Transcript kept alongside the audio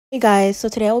Hey guys, so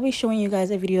today I will be showing you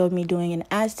guys a video of me doing an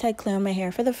AZTEC clay on my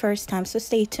hair for the first time, so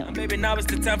stay tuned. Baby, now it's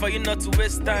the time for you not to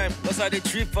waste time. That's how they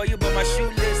treat for you, but my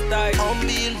shoelace died.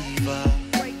 Unbeliever,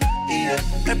 yeah,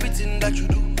 everything that you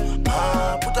do.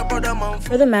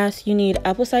 For the mask, you need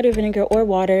apple cider vinegar or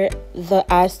water, the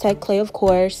AZTEC clay of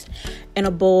course, and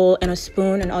a bowl and a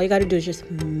spoon, and all you got to do is just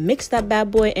mix that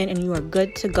bad boy in and you are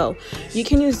good to go. You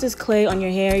can use this clay on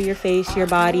your hair, your face, your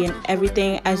body, and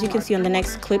everything. As you can see on the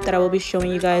next clip that I will be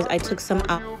showing you guys, I took some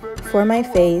out for my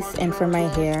face and for my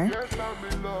hair.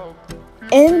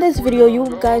 In this video,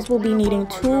 you guys will be needing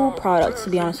two products, to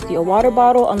be honest with you: a water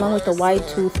bottle along with a wide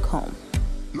tooth comb.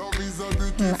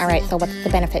 All right, so what's the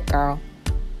benefit, girl?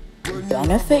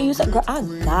 Benefit? You said, girl, I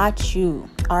got you.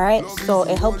 All right, so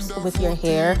it helps with your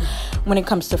hair when it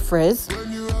comes to frizz.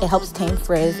 It helps tame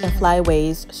frizz and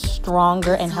flyaways,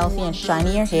 stronger and healthy and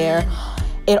shinier hair.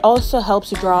 It also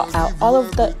helps you draw out all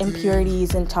of the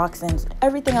impurities and toxins,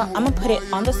 everything else. I'm gonna put it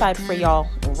on the side for y'all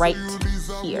right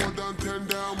here.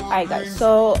 All right guys,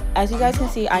 so as you guys can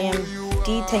see, I am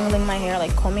detangling my hair,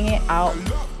 like combing it out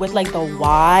with like the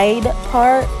wide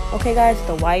part. Okay guys,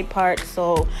 the wide part,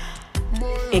 so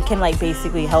it can like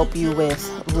basically help you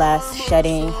with less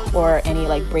shedding or any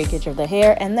like breakage of the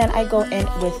hair. And then I go in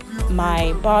with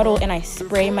my bottle and I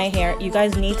spray my hair. You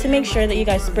guys need to make sure that you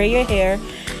guys spray your hair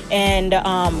and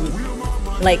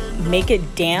like make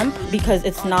it damp, because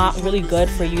it's not really good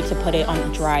for you to put it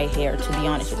on dry hair, to be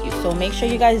honest with you. So make sure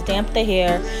you guys damp the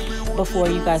hair before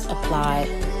you guys apply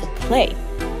the clay.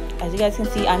 As you guys can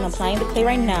see, I'm applying the clay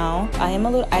right now. I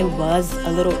was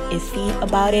a little iffy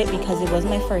about it because it was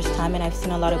my first time and I've seen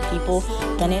a lot of people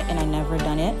done it and I never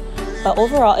done it. But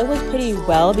overall, it was pretty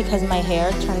well because my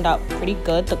hair turned out pretty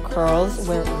good. The curls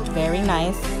were very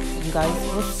nice. You guys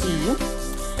will see.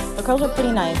 The curls were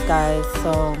pretty nice, guys.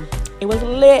 So it was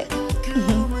lit.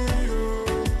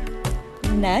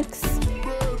 Next,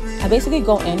 I basically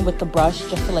go in with the brush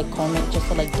just to like comb it, just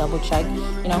to like double check,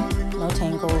 you know, no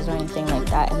tangles or anything like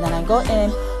that. And then I go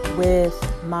in with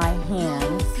my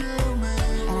hands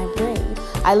and I braid.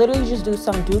 I literally just do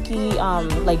some dookie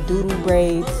like doo-doo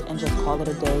braids and just call it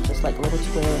a day. Just like a little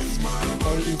twist,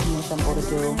 very easy and simple to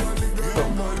do.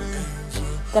 Boom.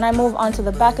 Then I move on to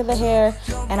the back of the hair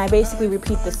and I basically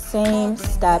repeat the same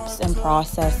steps and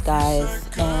process, guys,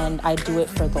 and I do it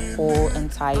for the whole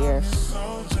entire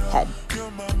head,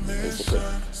 basically.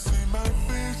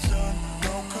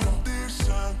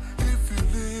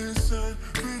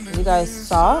 As you guys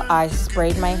saw, I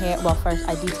sprayed my hair. Well, first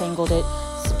I detangled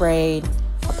it, sprayed,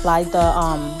 applied the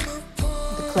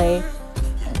clay,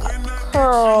 and got the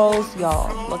curls.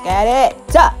 Y'all, look at it.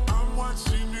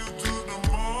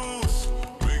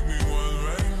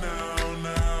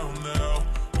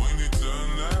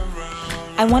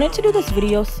 I wanted to do this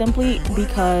video simply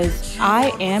because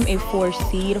I am a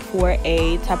 4C to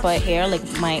 4A type of hair, like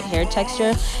my hair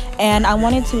texture, and I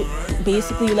wanted to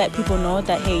basically let people know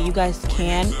that, hey, you guys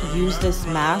can use this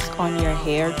mask on your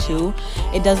hair too.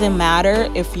 It doesn't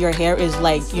matter if your hair is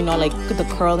like, you know, like the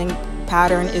curling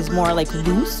pattern is more like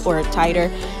loose or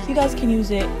tighter. You guys can use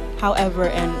it however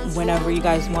and whenever you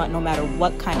guys want, no matter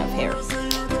what kind of hair.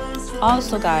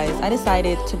 Also guys, I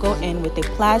decided to go in with a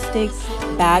plastic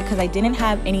bag because I didn't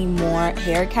have any more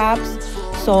hair caps.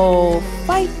 So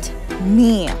fight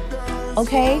me,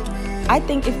 okay? I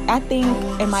think in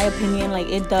my opinion, like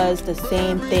it does the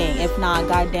same thing, if not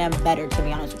goddamn better, to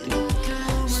be honest with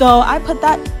you. So I put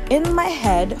that in my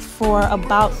head for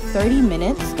about 30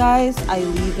 minutes, guys. I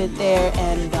leave it there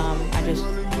and I just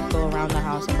go around the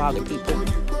house and bother people.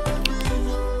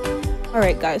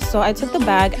 Alright guys, so I took the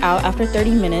bag out after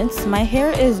 30 minutes. My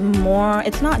hair is more,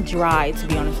 it's not dry, to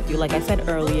be honest with you. Like I said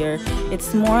earlier,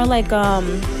 it's more like I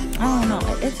don't know,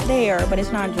 it's there but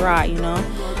it's not dry, you know.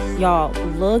 Y'all,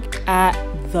 look at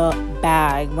the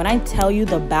bag. When I tell you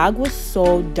the bag was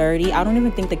so dirty, I don't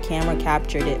even think the camera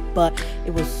captured it, but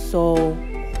it was so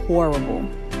horrible.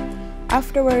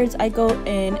 Afterwards, I go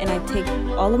in and I take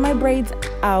all of my braids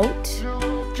out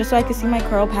just so I can see my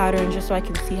curl pattern, just so I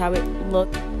can see how it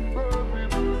looks.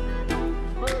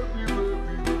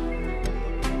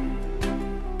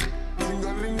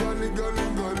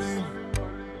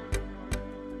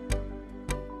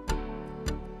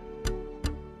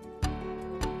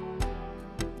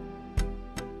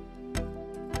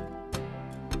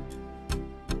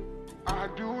 I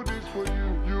do this for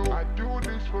you, I do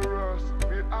this for us.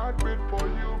 I bid for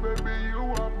you, baby, you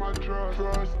have my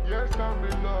trust. Yes, I'm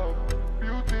in love,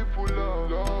 beautiful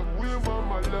love, we want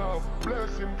my love,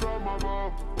 blessing. blessing from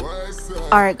above.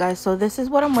 Alright guys, so this is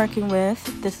what I'm working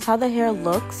with. This is how the hair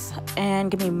looks,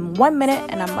 and give me 1 minute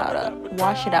and I'm about to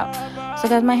wash it out. So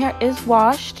guys, my hair is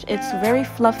washed. It's very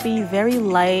fluffy, very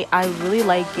light. I really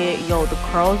like it. Yo, the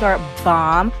curls are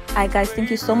bomb. Alright guys,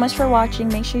 thank you so much for watching.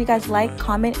 Make sure you guys like,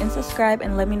 comment, and subscribe,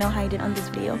 and let me know how you did on this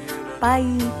video.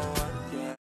 Bye.